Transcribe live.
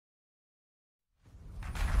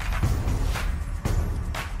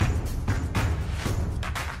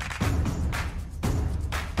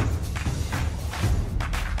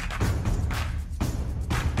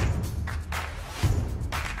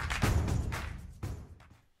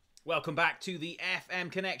Welcome back to the FM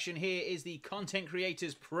Connection. Here is the Content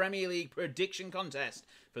Creators Premier League Prediction Contest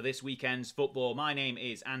for this weekend's football. My name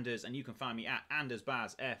is Anders, and you can find me at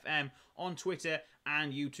AndersBazFM on Twitter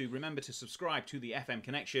and YouTube. Remember to subscribe to the FM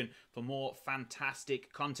Connection for more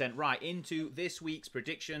fantastic content. Right, into this week's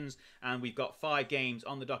predictions, and we've got 5 games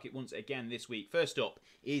on the docket once again this week. First up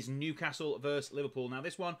is Newcastle versus Liverpool. Now,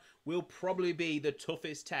 this one will probably be the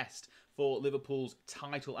toughest test for Liverpool's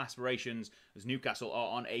title aspirations, as Newcastle are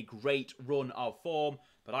on a great run of form,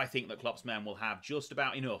 but I think that Klopp's men will have just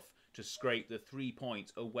about enough to scrape the 3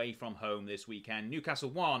 points away from home this weekend. Newcastle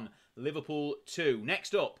 1, Liverpool 2.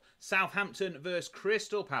 Next up, Southampton versus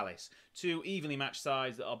Crystal Palace. 2 evenly matched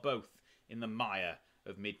sides that are both in the mire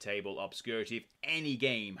of mid-table obscurity. If any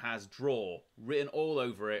game has draw written all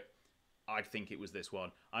over it, I'd think it was this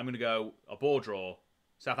one. I'm going to go a ball draw,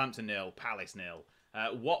 Southampton 0, Palace 0.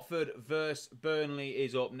 Watford versus Burnley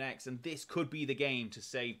is up next, and this could be the game to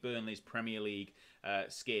save Burnley's Premier League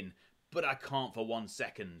skin. But I can't for 1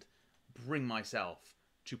 second bring myself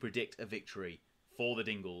to predict a victory for the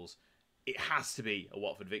Dingles. It has to be a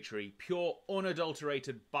Watford victory. Pure,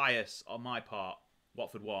 unadulterated bias on my part.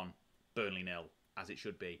 Watford 1, Burnley 0, as it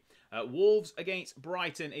should be. Wolves against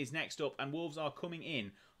Brighton is next up, and Wolves are coming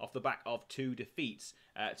in off the back of 2 defeats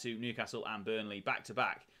to Newcastle and Burnley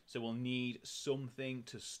back-to-back. So we'll need something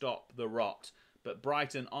to stop the rot. But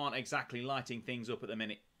Brighton aren't exactly lighting things up at the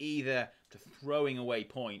minute either, to throwing away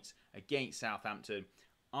points against Southampton.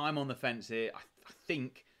 I'm on the fence here, I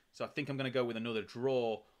think. So I think I'm going to go with another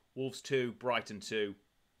draw. Wolves 2, Brighton 2.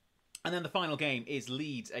 And then the final game is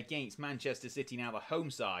Leeds against Manchester City. Now, the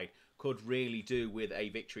home side could really do with a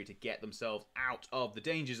victory to get themselves out of the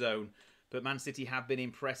danger zone. But Man City have been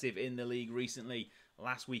impressive in the league recently.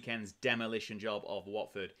 Last weekend's demolition job of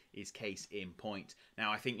Watford is case in point.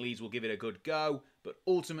 Now, I think Leeds will give it a good go, but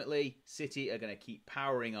ultimately, City are going to keep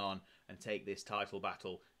powering on and take this title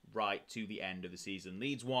battle right to the end of the season.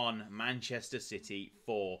 Leeds 1, Manchester City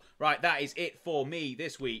 4. Right, that is it for me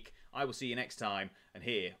this week. I will see you next time, and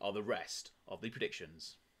here are the rest of the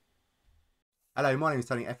predictions. Hello, my name is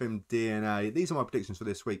Tony, FM DNA. These are my predictions for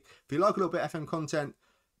this week. If you like a little bit of FM content,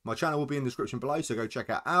 my channel will be in the description below, so go check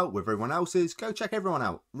it out with everyone else's. Go check everyone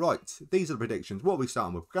out. Right, these are the predictions. What are we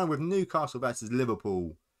starting with? Going with Newcastle versus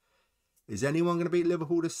Liverpool. Is anyone going to beat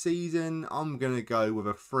Liverpool this season? I'm going to go with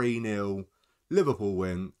a 3-0 Liverpool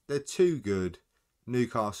win. They're too good.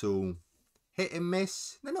 Newcastle, hit and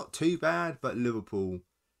miss. They're not too bad, but Liverpool,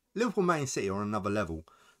 Man City are on another level.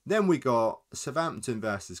 Then we got Southampton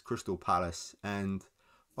versus Crystal Palace, and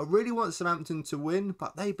I really want Southampton to win,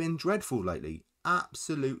 but they've been dreadful lately.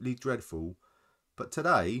 Absolutely dreadful. But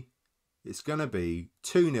today, it's going to be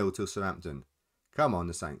 2-0 to Southampton. Come on,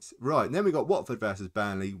 the Saints. Right, then we got Watford versus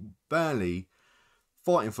Burnley. Burnley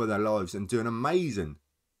fighting for their lives and doing amazing.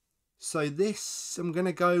 So this, I'm going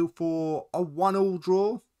to go for a 1-1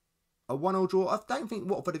 draw. A 1-1 draw. I don't think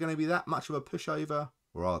Watford are going to be that much of a pushover.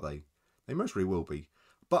 Or are they? They most really will be.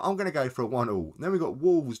 But I'm going to go for a 1-1. Then we got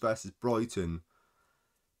Wolves versus Brighton.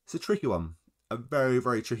 It's a tricky one. A very,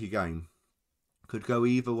 very tricky game. Could go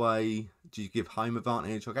either way. Do you give home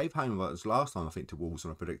advantage? I gave home advantage last time, I think, to Wolves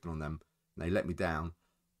when I predicted on them. And they let me down.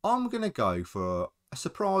 I'm going to go for a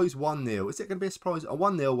surprise 1-0. Is it going to be a surprise? A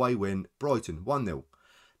 1-0 away win. Brighton, 1-0.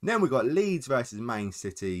 Then we've got Leeds versus Man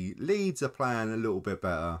City. Leeds are playing a little bit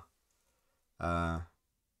better.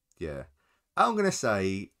 Yeah. I'm going to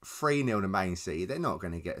say 3-0 to Man City. They're not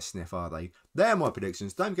going to get a sniff, are they? They're my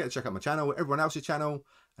predictions. Don't forget to check out my channel, everyone else's channel.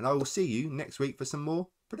 And I will see you next week for some more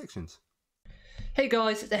predictions. Hey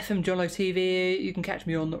guys, it's FM Jollo TV. You can catch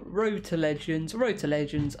me on Road to Legends,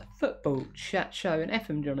 Football Chat Show, and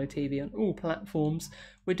FM Jollo TV on all platforms.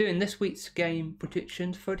 We're doing this week's game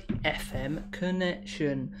predictions for the FM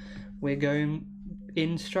Connection. We're going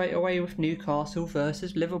in straight away with Newcastle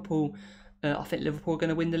versus Liverpool. I think Liverpool are going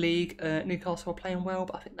to win the league. Newcastle are playing well,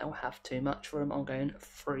 but I think they'll have too much for them. I'm going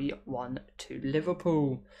 3-1 to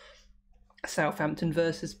Liverpool. Southampton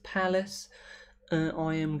versus Palace.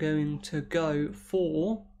 I am going to go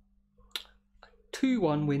for a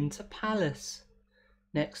 2-1 win to Palace.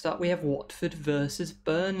 Next up, we have Watford versus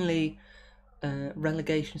Burnley.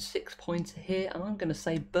 Relegation 6 points here, and I'm going to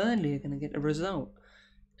say Burnley are going to get the result.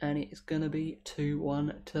 And it is going to be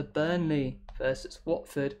 2-1 to Burnley versus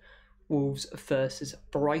Watford. Wolves versus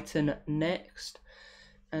Brighton next.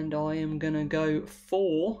 And I am going to go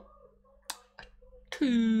for a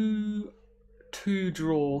 2-2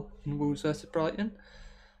 draw in Wolves versus Brighton.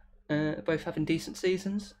 both having decent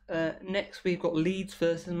seasons. Next, we've got Leeds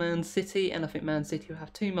versus Man City, and I think Man City will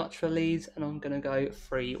have too much for Leeds, and I'm going to go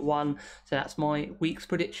 3-1. So that's my week's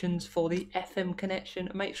predictions for the FM Connection.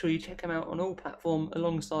 Make sure you check them out on all platforms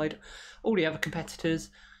alongside all the other competitors.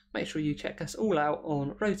 Make sure you check us all out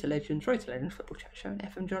on Road to Legends Football Chat Show, and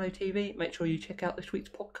FM Jono TV. Make sure you check out this week's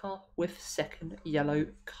podcast with Second Yellow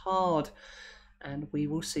Card, and we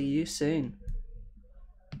will see you soon.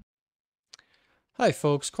 Hi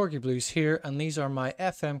folks, Corky Blues here, and these are my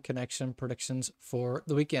FM Connection predictions for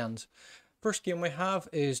the weekend. First game we have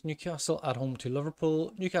is Newcastle at home to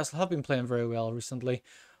Liverpool. Newcastle have been playing very well recently,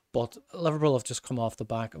 but Liverpool have just come off the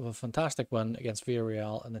back of a fantastic win against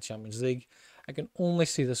Villarreal in the Champions League. I can only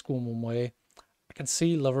see this going one way. I can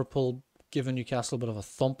see Liverpool giving Newcastle a bit of a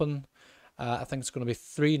thumping. I think it's going to be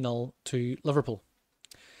 3-0 to Liverpool.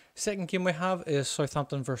 Second game we have is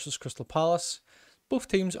Southampton versus Crystal Palace. Both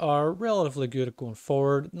teams are relatively good at going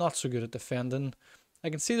forward, not so good at defending. I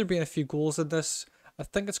can see there being a few goals in this. I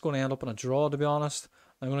think it's going to end up in a draw, to be honest.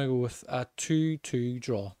 I'm going to go with a 2-2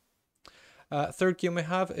 draw. Third game we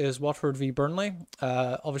have is Watford v Burnley.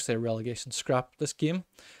 Obviously a relegation scrap this game.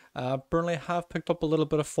 Burnley have picked up a little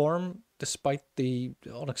bit of form despite the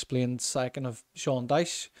unexplained sacking of Sean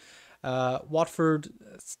Dyche. Watford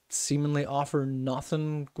seemingly offer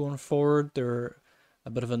nothing going forward. They're a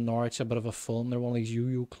bit of a Norwich, a bit of a Fulham. They're one of these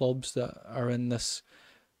yo-yo clubs that are in this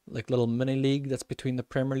like little mini league that's between the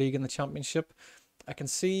Premier League and the Championship. I can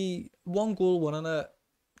see one goal winning it,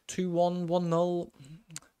 2-1, 1-0.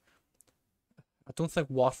 I don't think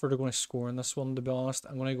Watford are going to score in this one, to be honest.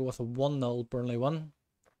 I'm going to go with a 1-0 Burnley win.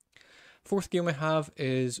 Fourth game we have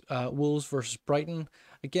is Wolves versus Brighton.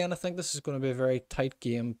 Again, I think this is going to be a very tight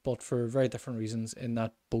game, but for very different reasons in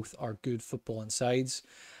that both are good footballing sides.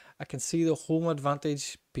 I can see the home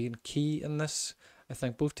advantage being key in this. I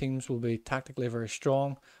think both teams will be tactically very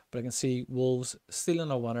strong, but I can see Wolves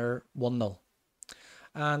stealing a winner 1-0.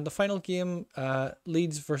 And the final game,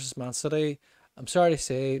 Leeds versus Man City. I'm sorry to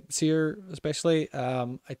say, Sear especially,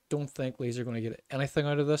 I don't think Leeds are going to get anything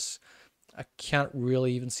out of this. I can't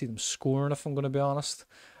really even see them scoring, if I'm going to be honest.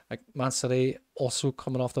 Like Man City also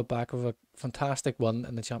coming off the back of a fantastic win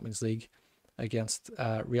in the Champions League against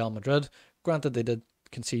Real Madrid. Granted, they did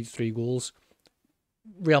concede 3 goals.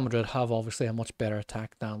 Real Madrid have obviously a much better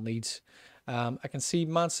attack than Leeds. I can see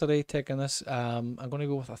Man City taking this. I'm going to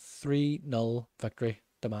go with a 3-0 victory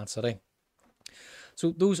to Man City.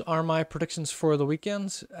 So those are my predictions for the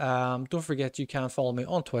weekend. Don't forget you can follow me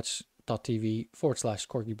on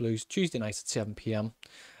twitch.tv/CorkyBlues Tuesday nights at 7 PM.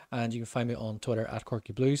 And you can find me on Twitter at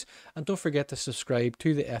CorkyBlues. And don't forget to subscribe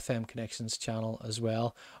to the FM Connections channel as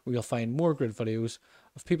well, where you'll find more great videos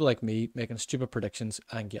of people like me making stupid predictions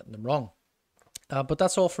and getting them wrong. But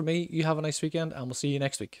that's all for me. You have a nice weekend, and we'll see you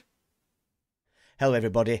next week. Hello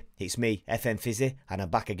everybody, it's me, FM Fizzy, and I'm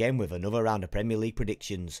back again with another round of Premier League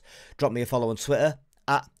predictions. Drop me a follow on Twitter,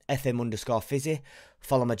 at FM_Fizzy,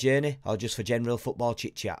 follow my journey, or just for general football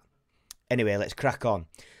chit chat. Anyway, let's crack on.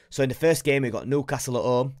 So in the first game, we got Newcastle at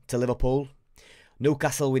home to Liverpool.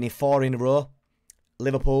 Newcastle winning 4 in a row.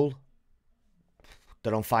 Liverpool,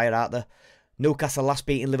 they're on fire, aren't they? Newcastle last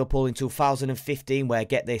beating Liverpool in 2015, where,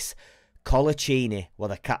 get this, Colaccini were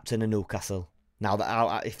the captain of Newcastle. Now,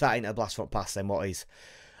 if that ain't a blast from the past, then what is?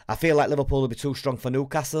 I feel like Liverpool will be too strong for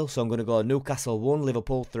Newcastle, so I'm going to go Newcastle 1,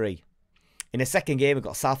 Liverpool 3. In the second game, we've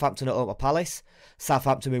got Southampton at home to Palace.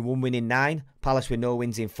 Southampton with 1 win in 9. Palace with no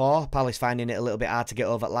wins in 4. Palace finding it a little bit hard to get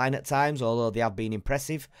over the line at times, although they have been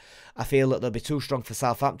impressive. I feel that they'll be too strong for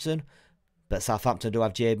Southampton, but Southampton do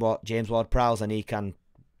have James Ward-Prowse, and he can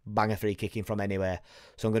bang a free kick in from anywhere.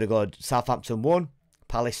 So I'm going to go Southampton 1,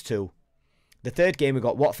 Palace 2. The third game, we've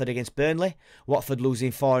got Watford against Burnley. Watford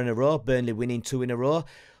losing 4 in a row, Burnley winning 2 in a row.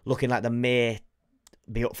 Looking like they may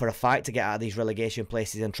be up for a fight to get out of these relegation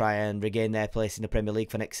places and try and regain their place in the Premier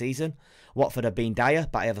League for next season. Watford have been dire,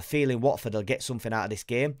 but I have a feeling Watford will get something out of this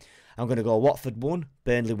game. I'm going to go Watford 1,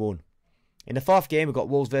 Burnley 1. In the fourth game, we've got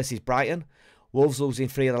Wolves versus Brighton. Wolves losing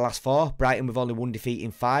 3 of the last 4. Brighton with only 1 defeat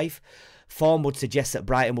in 5. Form would suggest that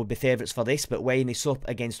Brighton would be favourites for this, but weighing this up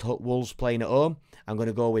against Wolves playing at home, I'm going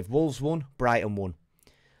to go with Wolves 1, Brighton 1.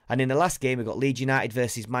 And in the last game, we've got Leeds United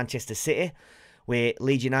versus Manchester City, where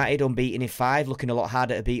Leeds United unbeaten in 5, looking a lot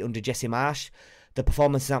harder to beat under Jesse Marsh. The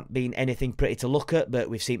performance hasn't been anything pretty to look at, but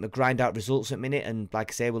we've seen them grind out results at the minute, and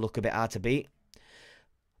like I say, will look a bit hard to beat.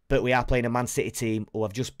 But we are playing a Man City team who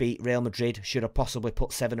have just beat Real Madrid, should have possibly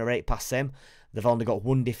put 7 or 8 past them. They've only got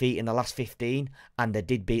 1 defeat in the last 15, and they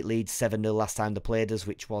did beat Leeds 7-0 last time they played us,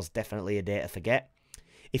 which was definitely a day to forget.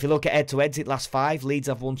 If you look at head-to-heads in the last 5, Leeds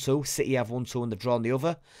have won 2, City have won 2, and they've drawn the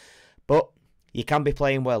other. But you can be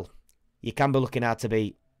playing well. You can be looking hard to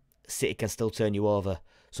beat. City can still turn you over.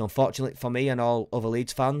 So unfortunately for me and all other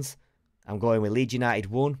Leeds fans, I'm going with Leeds United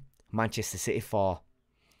 1, Manchester City 4.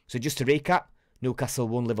 So just to recap, Newcastle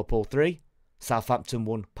 1, Liverpool 3, Southampton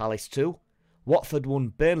 1, Palace 2, Watford 1,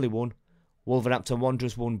 Burnley 1, Wolverhampton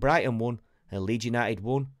Wanderers 1, Brighton 1, and Leeds United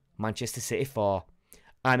 1, Manchester City 4.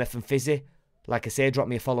 I'm FM Fizzy. Like I say, drop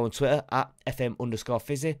me a follow on Twitter at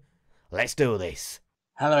FM_Fizzy. Let's do this.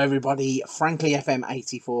 Hello everybody, Frankly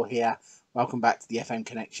FM84 here. Welcome back to the FM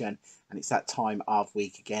Connection, and it's that time of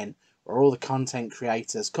week again where all the content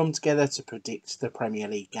creators come together to predict the Premier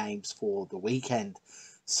League games for the weekend.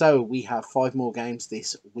 So we have 5 more games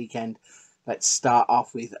this weekend. Let's start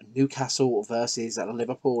off with Newcastle versus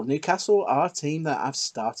Liverpool. Newcastle are a team that have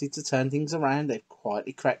started to turn things around. They've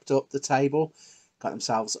quietly crept up the table, got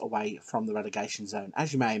themselves away from the relegation zone,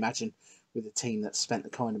 as you may imagine, with a team that spent the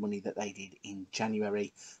kind of money that they did in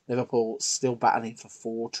January. Liverpool still battling for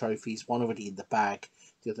 4 trophies, 1 already in the bag.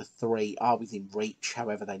 The other 3 are within reach.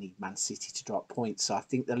 However, they need Man City to drop points. So I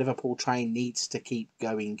think the Liverpool train needs to keep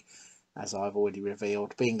going, as I've already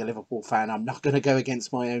revealed. Being a Liverpool fan, I'm not going to go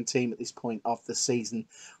against my own team at this point of the season.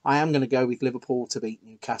 I am going to go with Liverpool to beat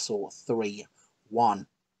Newcastle 3-1.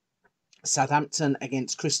 Southampton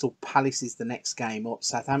against Crystal Palace is the next game up.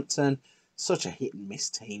 Southampton, such a hit and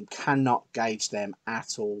miss team. Cannot gauge them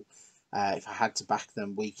at all. If I had to back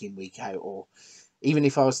them week in, week out, or even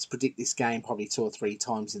if I was to predict this game probably 2 or 3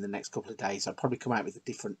 times in the next couple of days, I'd probably come out with a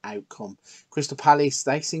different outcome. Crystal Palace,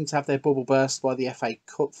 they seem to have their bubble burst by the FA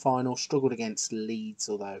Cup final. Struggled against Leeds,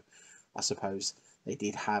 although I suppose they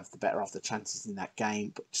did have the better of the chances in that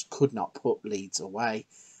game, but just could not put Leeds away.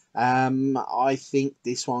 I think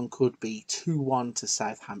this one could be 2-1 to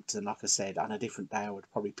Southampton. Like I said, on a different day, I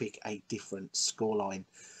would probably pick a different scoreline.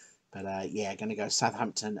 But yeah, going to go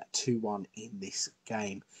Southampton 2-1 in this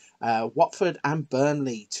game. Watford and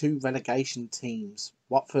Burnley, 2 relegation teams.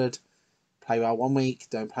 Watford play well one week,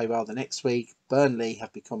 don't play well the next week. Burnley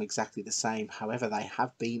have become exactly the same. However, they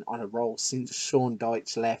have been on a roll since Sean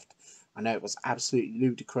Dyche left. I know it was absolutely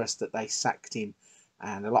ludicrous that they sacked him,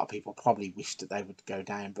 and a lot of people probably wished that they would go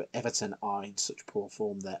down, but Everton are in such poor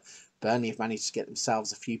form that Burnley have managed to get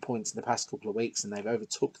themselves a few points in the past couple of weeks, and they've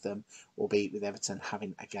overtook them, albeit with Everton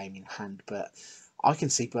having a game in hand. But I can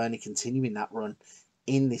see Burnley continuing that run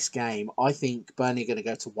in this game. I think Burnley are going to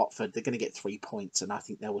go to Watford. They're going to get 3 points, and I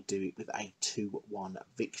think they will do it with a 2-1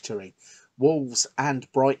 victory. Wolves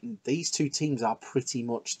and Brighton, these 2 teams are pretty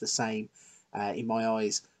much the same in my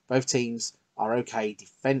eyes. Both teams are okay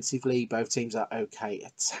defensively. Both teams are okay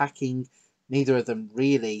attacking. Neither of them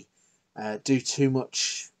really do too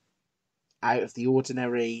much out of the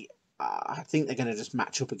ordinary. I think they're going to just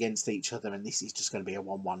match up against each other, and this is just going to be a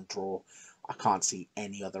 1-1 draw. I can't see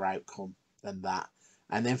any other outcome than that.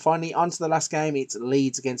 And then finally, on to the last game. It's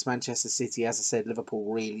Leeds against Manchester City. As I said,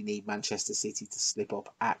 Liverpool really need Manchester City to slip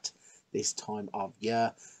up at this time of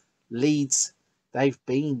year. Leeds, they've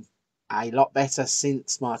been a lot better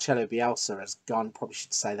since Marcelo Bielsa has gone. Probably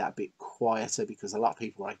should say that a bit quieter, because a lot of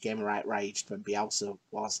people were again outraged when Bielsa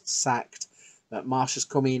was sacked. But Marsh has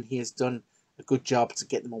come in. He has done a good job to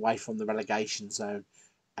get them away from the relegation zone.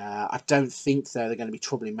 I don't think, though, they're going to be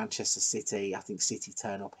troubling Manchester City. I think City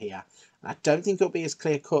turn up here. And I don't think it'll be as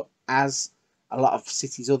clear-cut as a lot of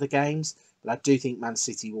City's other games, but I do think Man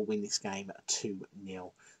City will win this game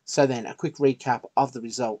 2-0. So then, a quick recap of the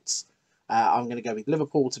results. I'm going to go with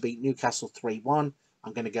Liverpool to beat Newcastle 3-1.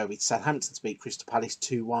 I'm going to go with Southampton to beat Crystal Palace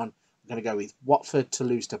 2-1. I'm going to go with Watford to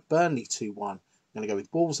lose to Burnley 2-1. I'm going to go with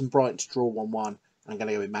Wolves and Brighton to draw 1-1. And I'm going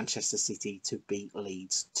to go with Manchester City to beat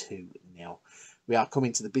Leeds 2-0. We are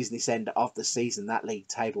coming to the business end of the season. That league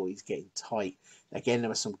table is getting tight. Again, there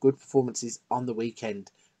were some good performances on the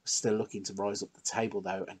weekend. We're still looking to rise up the table,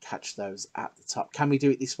 though, and catch those at the top. Can we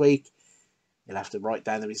do it this week? You'll have to write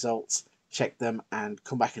down the results, check them, and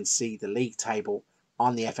come back and see the league table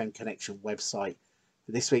on the FM Connection website.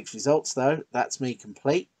 For this week's results, though, that's me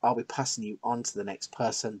complete. I'll be passing you on to the next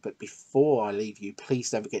person. But before I leave you, please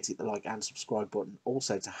don't forget to hit the like and subscribe button.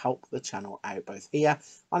 Also, to help the channel out, both here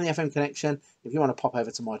on the FM Connection. If you want to pop over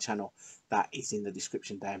to my channel, that is in the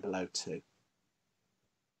description down below too.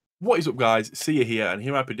 What is up, guys? See you here, and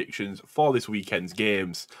here are my predictions for this weekend's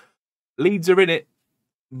games. Leeds are in it,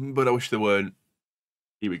 but I wish they weren't.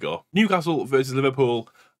 Here we go. Newcastle versus Liverpool.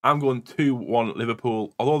 I'm going 2-1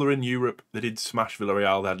 Liverpool. Although they're in Europe, they did smash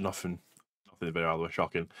Villarreal. They had nothing Villarreal were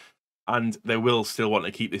shocking. And they will still want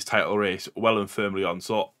to keep this title race well and firmly on.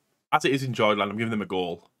 So, as it is in Joyland, I'm giving them a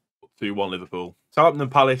goal. 2-1 Liverpool. Southampton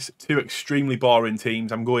and Palace, 2 extremely boring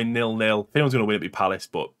teams. I'm going 0-0. If anyone's going to win, it'll be Palace,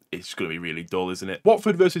 but it's going to be really dull, isn't it?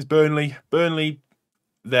 Watford versus Burnley. Burnley,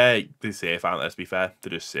 They're safe, aren't they? Let's be fair.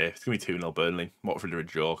 They're just safe. It's going to be 2-0 Burnley. Watford are a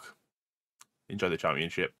joke. Enjoy the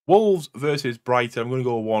championship. Wolves versus Brighton. I'm going to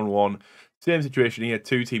go 1-1. Same situation here.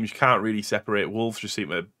 Two teams you can't really separate. Wolves just seem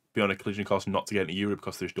to be on a collision course not to get into Europe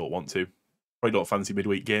because they just don't want to. Probably don't fancy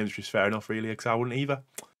midweek games, which is fair enough, really, because I wouldn't either.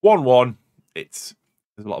 1-1. There's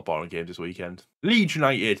a lot of boring games this weekend. Leeds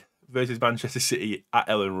United versus Manchester City at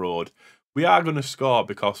Ellen Road. We are going to score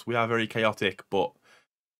because we are very chaotic, but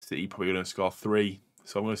City probably going to score 3.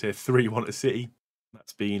 So I'm going to say 3-1 to City.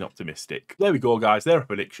 That's being optimistic. There we go, guys. There are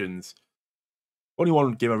predictions. Only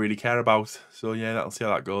one game I really care about. So, yeah, that'll see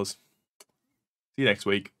how that goes. See you next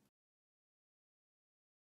week.